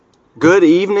Good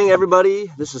evening, everybody.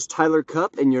 This is Tyler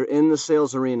Cupp, and you're in the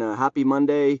sales arena. Happy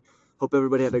Monday. Hope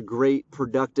everybody had a great,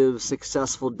 productive,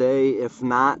 successful day. If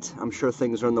not, I'm sure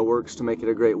things are in the works to make it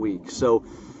a great week.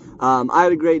 I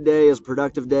had a great day. It was a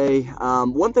productive day.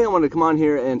 One thing I wanted to come on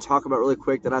here and talk about really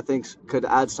quick that I think could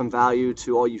add some value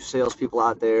to all you salespeople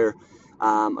out there.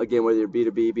 Again, whether you're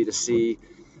B2B, B2C,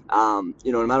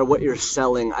 no matter what you're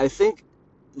selling, I think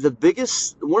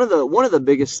one of the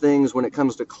biggest things when it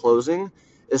comes to closing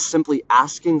is simply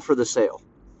asking for the sale.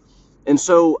 And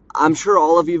so I'm sure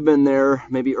all of you have been there,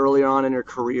 maybe earlier on in your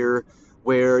career,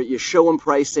 where you show them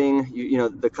pricing,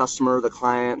 the customer, the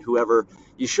client, whoever,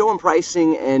 you show them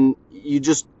pricing and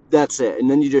that's it. And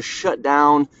then you just shut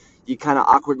down. You kind of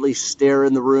awkwardly stare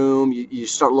in the room. You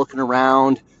start looking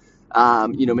around.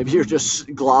 Maybe you're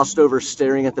just glossed over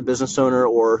staring at the business owner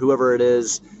or whoever it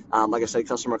is. Like I said,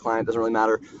 customer, client, doesn't really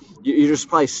matter. You're just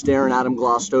probably staring at them,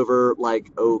 glossed over,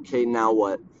 like, okay, now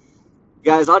what?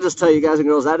 Guys, I'll just tell you, guys and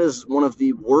girls, that is one of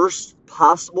the worst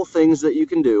possible things that you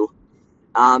can do.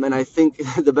 And I think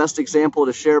the best example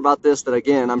to share about this, that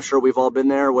again, I'm sure we've all been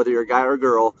there, whether you're a guy or a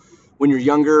girl, when you're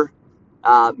younger,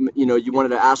 you wanted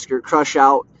to ask your crush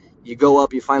out, you go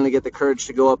up, you finally get the courage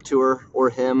to go up to her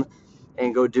or him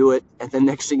and go do it. And then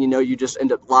next thing you know, you just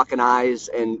end up locking eyes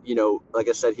and, like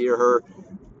I said, he or her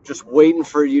just waiting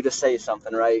for you to say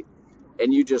something, right?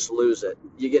 And you just lose it.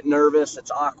 You get nervous,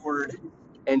 it's awkward,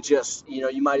 and just,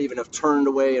 you might even have turned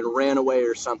away and ran away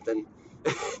or something.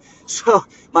 So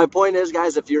my point is,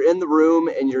 guys, if you're in the room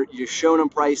and you're showing them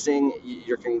pricing,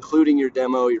 you're concluding your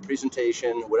demo, your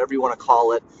presentation, whatever you want to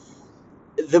call it,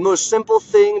 the most simple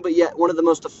thing, but yet one of the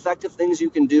most effective things you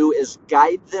can do is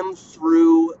guide them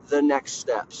through the next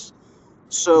steps.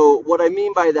 So what I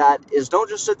mean by that is don't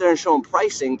just sit there and show them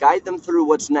pricing, guide them through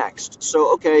what's next.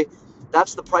 So, okay,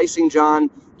 that's the pricing, John.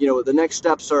 The next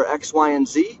steps are X, Y, and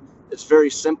Z. It's very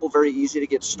simple, very easy to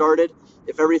get started.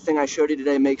 If everything I showed you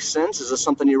today makes sense, is this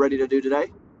something you're ready to do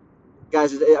today?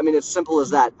 Guys, I mean, it's simple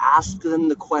as that. Ask them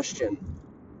the question.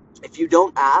 If you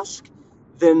don't ask,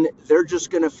 then they're just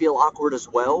going to feel awkward as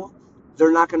well.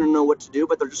 They're not going to know what to do,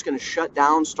 but they're just going to shut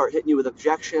down, start hitting you with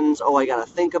objections. Oh, I got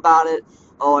to think about it.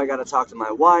 Oh, I got to talk to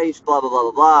my wife, blah, blah,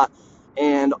 blah, blah, blah.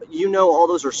 And all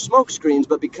those are smoke screens,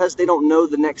 but because they don't know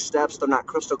the next steps, they're not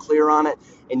crystal clear on it,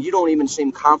 and you don't even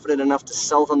seem confident enough to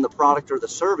sell them the product or the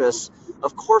service,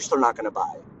 of course they're not going to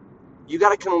buy. You got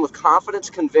to come in with confidence,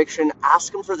 conviction,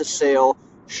 ask them for the sale,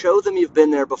 show them you've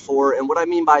been there before. And what I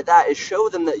mean by that is show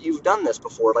them that you've done this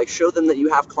before. Like, show them that you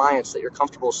have clients that you're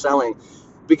comfortable selling.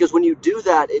 Because when you do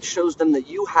that, it shows them that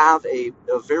you have a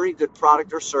very good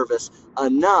product or service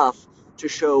enough to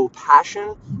show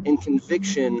passion and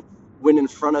conviction when in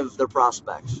front of their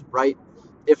prospects, right?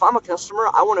 If I'm a customer,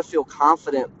 I want to feel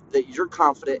confident that you're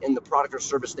confident in the product or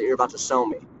service that you're about to sell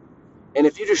me. And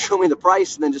if you just show me the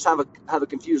price and then just have a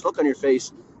confused look on your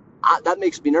face, that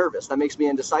makes me nervous. That makes me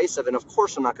indecisive. And of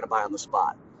course, I'm not going to buy on the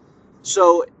spot.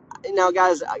 So now,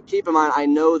 guys, keep in mind, I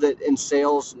know that in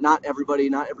sales, not every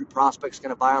prospect is going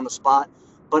to buy on the spot,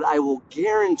 but I will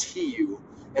guarantee you,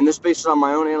 and this based on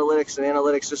my own analytics and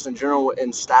analytics just in general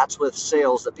and stats with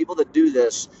sales, that people that do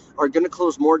this are going to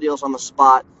close more deals on the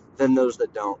spot than those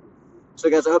that don't. So,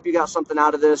 guys, I hope you got something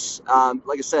out of this.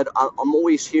 Like I said, I'm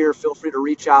always here. Feel free to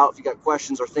reach out if you got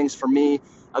questions or things for me.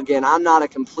 Again, I'm not a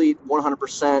complete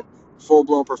 100%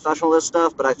 full-blown professional at this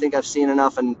stuff, but I think I've seen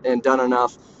enough and done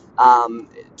enough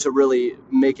to really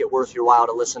make it worth your while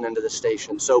to listen into this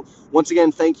station. So, once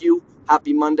again, thank you.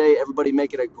 Happy Monday. Everybody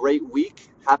make it a great week.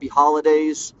 Happy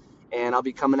holidays. And I'll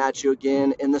be coming at you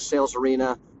again in the sales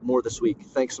arena more this week.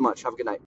 Thanks so much. Have a good night.